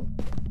know.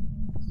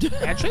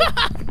 Banshee?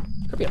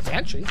 Could be a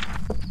banshee.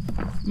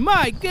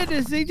 My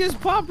goodness, he just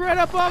popped right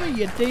up on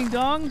me, you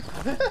ding-dong.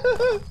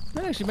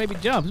 That actually made me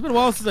jump. It's been a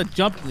while since I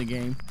jumped in the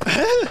game.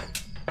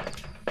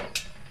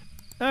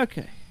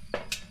 Okay.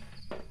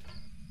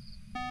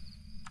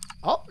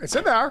 Oh, it's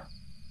in there.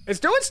 It's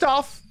doing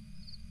stuff.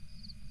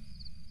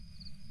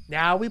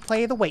 Now we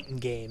play the waiting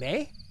game,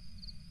 eh?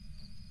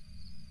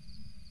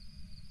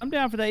 I'm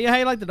down for that. Yeah, how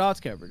you like the dots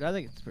coverage? I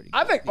think it's pretty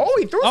I think, oh,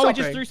 he threw something. Oh,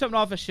 he just threw something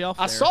off a shelf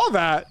there. I saw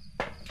that.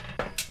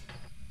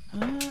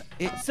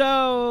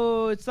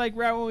 So it's like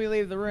right when we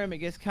leave the room, it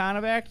gets kind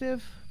of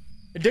active.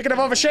 Indicative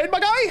of a shade, my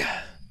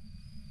guy?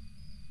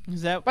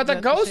 Is that? But the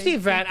ghost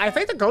event, I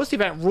think the ghost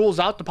event rules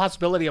out the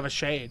possibility of a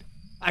shade.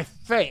 I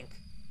think.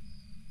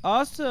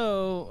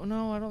 Also,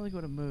 no, I don't think it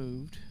would have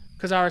moved.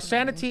 Because our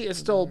sanity is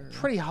still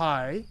pretty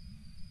high.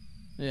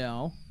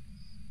 Yeah.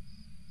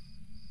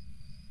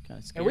 Kind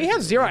of scary. And we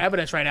have zero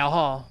evidence right now,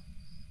 huh?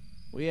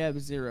 We have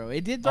 0.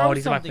 It did throw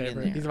something in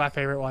there. These are my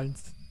favorite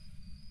ones.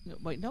 No,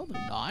 wait, no,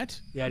 they're not.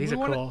 Yeah, these are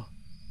cool.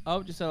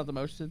 Oh, just set out the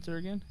motion sensor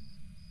again.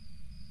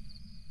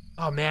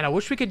 Oh man, I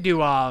wish we could do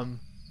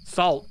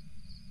salt.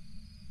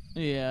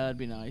 Yeah, that'd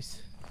be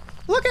nice.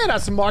 Look at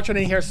us marching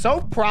in here so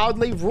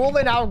proudly,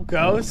 ruling out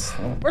ghosts.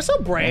 We're so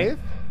brave.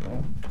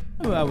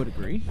 Oh, I would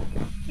agree.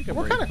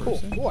 We're kind of cool.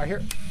 Oh, I hear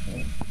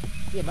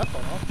EMF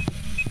going off.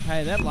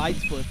 Hey, that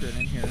light's flickering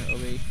in here,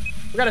 OB.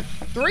 We got a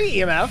 3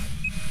 EMF.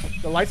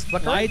 The lights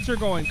flickering. Lights are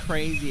going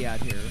crazy out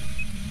here.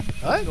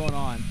 What? What's going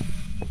on?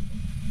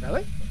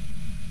 Really?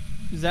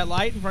 Is that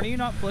light in front of you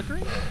not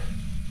flickering?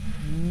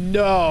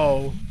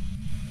 No.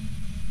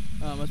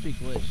 Oh, it must be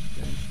glitched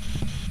then.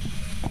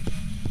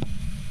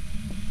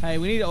 Hey,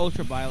 we need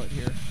ultraviolet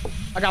here.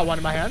 I got one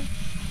in my hand.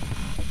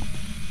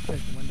 Check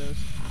the windows.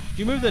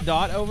 Do you move the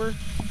dot over?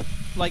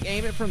 Like,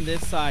 aim it from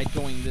this side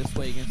going this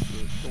way against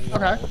the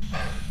wall. Okay.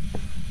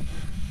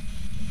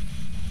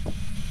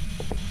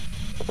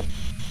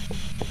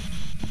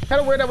 Kind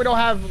of weird that we don't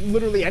have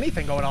literally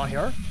anything going on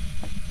here.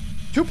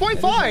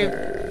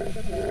 2.5.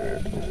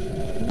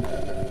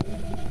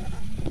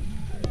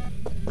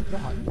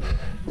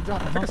 I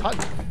think it's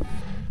hunting.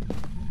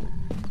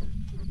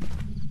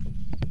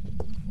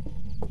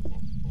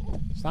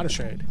 It's not a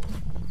shade.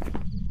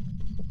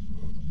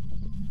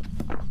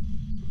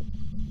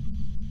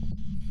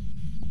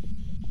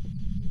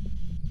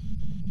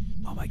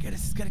 Oh my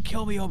goodness, it's gonna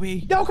kill me, OB.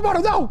 No, come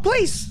on, no,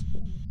 please.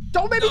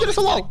 Don't make me do this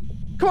alone.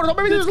 Come on, don't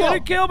make me do this alone.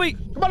 It's gonna kill me.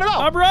 Come on, no.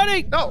 I'm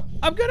running. No.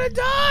 I'm gonna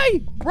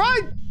die.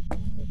 Run.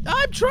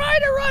 I'm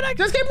trying to run.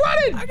 Just keep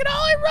running. I can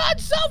only run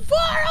so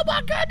far. Oh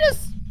my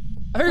goodness.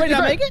 Wait, did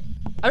I make it?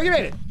 I think you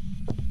made it.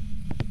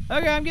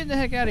 Okay, I'm getting the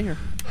heck out of here.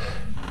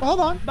 Well, hold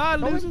on. Bye,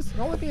 losers.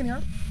 Don't let me in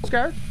here. I'm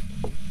scared.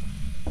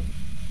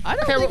 I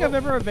don't think I've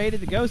ever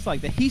evaded the ghost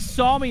like that. He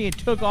saw me and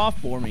took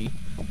off for me.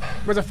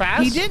 Was it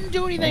fast? He didn't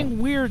do anything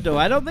weird, though.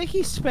 I don't think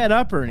he sped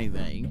up or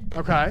anything.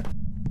 Okay.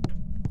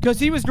 Because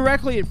he was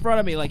directly in front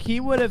of me. Like, he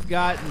would have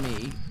gotten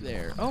me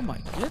there. Oh, my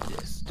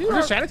goodness. Dude, what's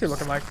your sanity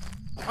looking like?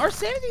 Our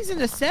sanity's in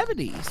the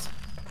 70s.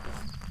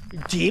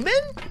 Demon?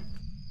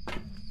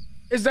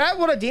 Is that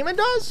what a demon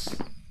does?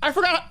 I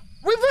forgot.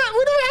 We've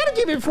never had a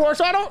demon before,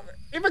 so I don't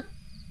even...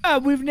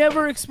 We've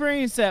never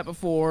experienced that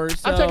before,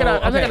 so...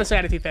 I'm taking a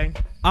sanity thing.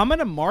 I'm going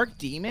to mark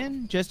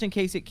demon just in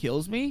case it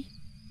kills me.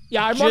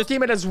 Yeah, I marked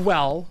demon as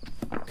well.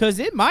 Because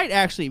it might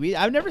actually be.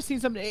 I've never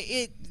seen something...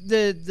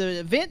 The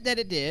event that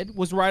it did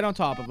was right on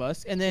top of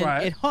us, and then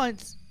it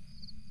hunts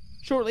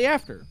shortly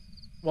after.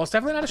 Well, it's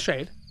definitely not a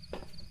shade.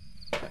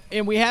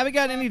 And we haven't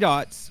got any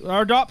dots.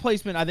 Our dot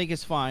placement, I think,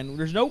 is fine.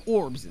 There's no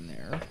orbs in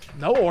there.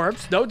 No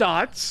orbs, no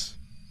dots.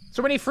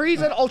 So we need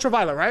freeze and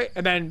ultraviolet, right?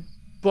 And then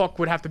book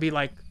would have to be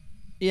like...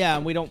 Yeah,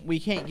 and we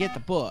can't get the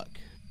book.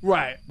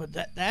 Right. But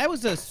that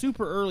was a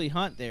super early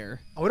hunt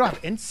there. Oh, we don't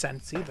have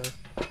incense either.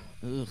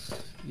 Ugh,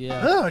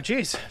 yeah. Oh,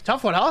 jeez.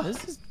 Tough one, huh?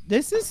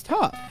 This is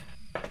tough.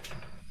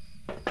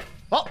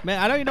 Well,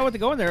 man, I don't even know what to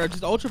go in there.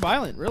 Just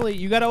ultraviolet, really.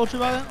 You got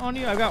ultraviolet on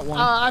you? I've got one.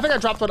 I think I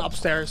dropped one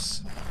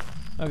upstairs.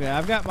 Okay,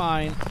 I've got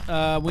mine.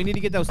 We need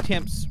to get those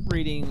temps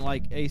reading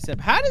like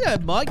ASAP. How did a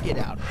mug get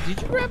out? Did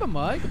you grab a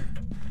mug?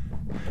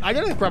 I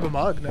didn't grab a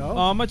mug, no.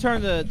 Oh, I'm gonna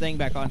turn the thing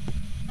back on.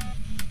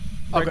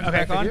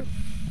 Okay, thank you.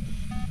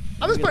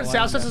 I'm just putting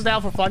sound systems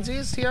down for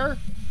funsies here.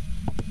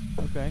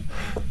 Okay.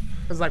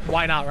 Because, like,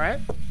 why not, right?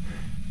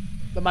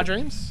 My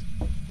dreams.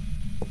 All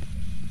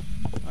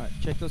right,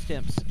 check those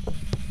temps.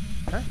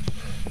 Okay.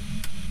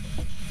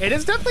 It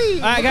is definitely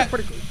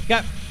pretty cool.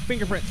 Got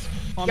fingerprints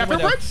on the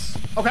window. Got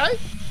fingerprints? Okay.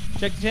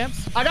 Check the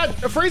temps. I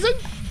got a freezing.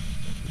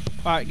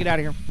 All right, get out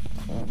of here.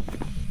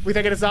 We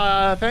think it is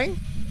a thing?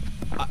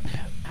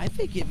 I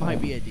think it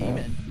might be a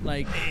demon.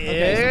 Like,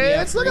 okay,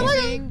 so it's looking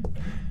like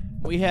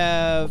we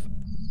have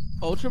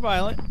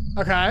ultraviolet.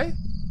 Okay.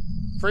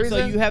 Freezing.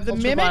 So you have the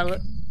mimic,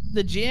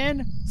 the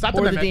djinn,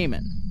 or the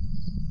demon.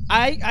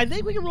 I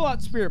think we can rule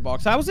out spirit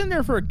box. I was in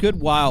there for a good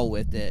while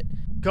with it.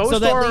 Ghost so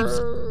that or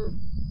leaves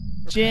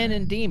djinn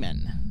and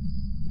demon.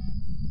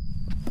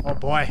 Oh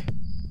boy.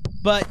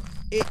 But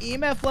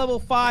EMF level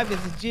 5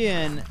 is a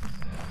djinn.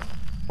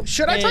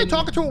 Should I try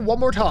talking to it one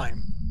more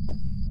time?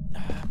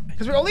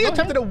 Because we only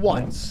attempted it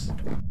once.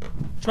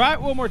 Try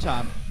it one more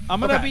time.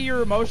 I'm gonna be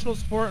your emotional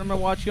support. I'm gonna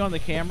watch you on the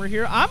camera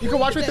here. You can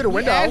watch me through the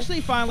window. We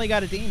actually finally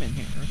got a demon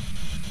here.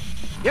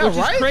 Yeah, which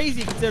is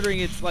crazy considering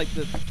it's like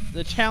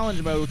the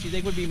challenge mode, which you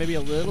think would be maybe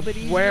a little bit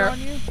easier on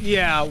you.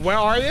 Yeah, where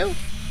are you?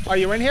 Are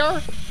you in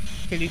here?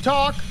 Can you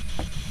talk?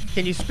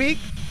 Can you speak?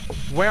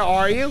 Where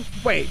are you?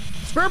 Wait,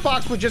 spirit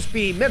box would just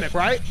be mimic,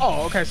 right?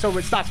 Oh, okay, so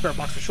it's not spirit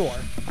box for sure.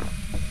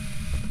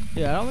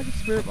 Yeah, I don't think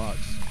it's spirit box.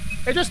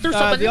 It just threw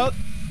something.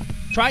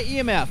 Try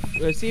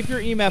EMF. See if your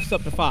EMF's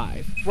up to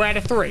 5. We're at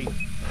a 3.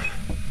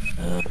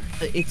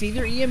 It's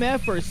either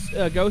EMF or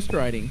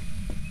ghostwriting.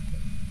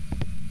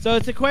 So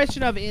it's a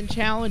question of in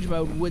challenge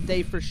mode, would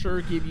they for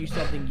sure give you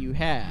something you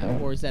have,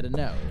 or is that a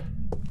no?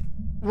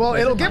 Well,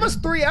 it'll give us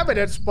 3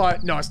 evidence,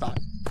 but no, it's not.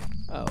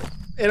 Oh.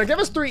 It'll give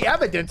us 3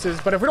 evidences,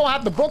 but if we don't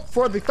have the book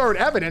for the 3rd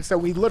evidence,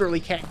 then we literally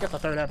can't get the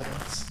 3rd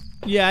evidence.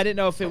 Yeah, I didn't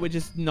know if it would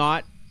just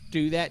not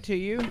do that to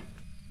you.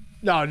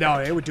 No,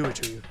 it would do it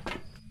to you.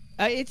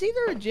 It's either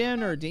a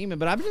djinn or a demon,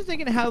 but I'm just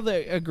thinking how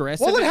the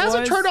aggressive it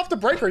hasn't turned off the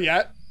breaker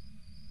yet.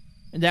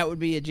 And that would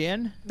be a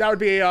djinn? That would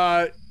be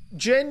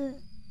djinn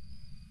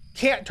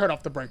can't turn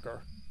off the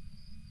breaker.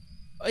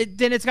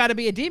 Then it's got to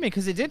be a demon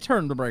because it did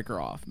turn the breaker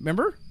off.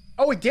 Remember?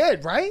 Oh, it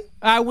did, right?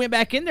 I went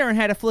back in there and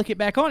had to flick it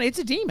back on. It's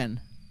a demon.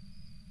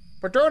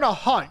 But during a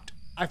hunt,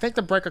 I think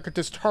the breaker could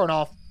just turn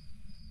off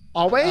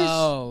always.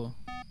 Oh.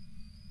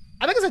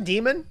 I think it's a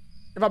demon,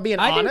 if I'm being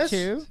honest. I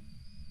do too.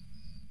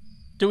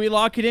 Do we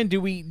lock it in?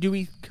 Do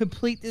we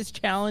complete this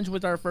challenge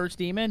with our first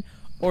demon,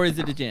 or is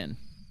it a djinn?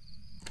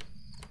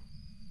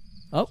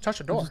 Oh, touch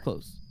the door. It's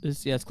closed.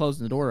 It's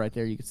closing the door right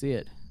there. You can see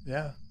it.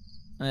 Yeah.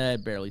 I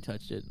barely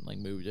touched it, like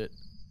moved it.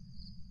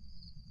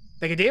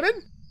 Think a demon?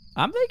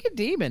 I'm thinking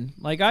demon.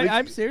 Like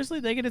I'm seriously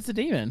thinking it's a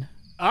demon.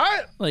 All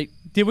right. Like,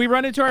 did we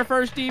run into our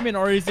first demon,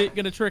 or is it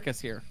gonna trick us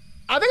here?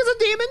 I think it's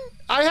a demon.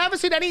 I haven't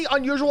seen any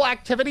unusual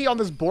activity on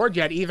this board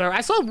yet either.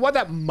 I saw one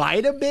that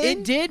might have been.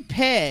 It did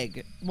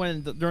peg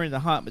during the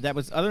hunt, but that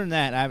was other than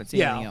that, I haven't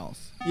seen anything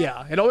else.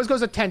 Yeah, it always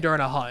goes to 10 during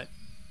a hunt.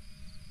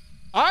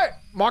 All right,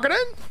 mark it in.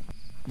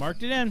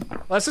 Marked it in.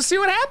 Let's just see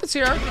what happens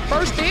here.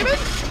 First demon.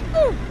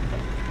 Ooh.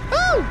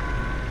 Ooh.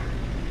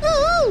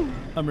 Ooh.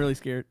 I'm really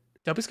scared.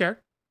 Don't be scared.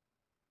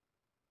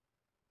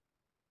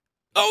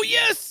 Oh,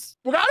 yes.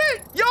 We got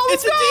it. Yo,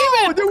 it's a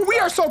demon. Dude, we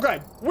are so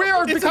good. We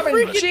are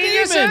becoming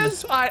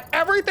geniuses at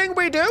everything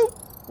we do.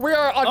 We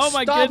are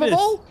unstoppable.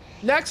 Oh,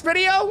 Next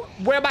video,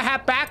 wear my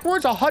hat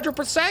backwards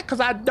 100% because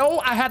I know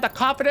I have the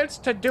confidence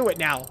to do it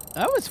now.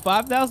 That was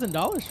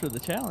 $5,000 for the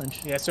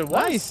challenge. Yes, it was.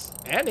 Nice.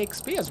 And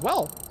XP as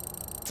well.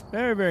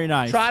 Very, very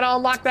nice. Try to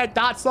unlock that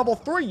dots level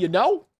 3, you know?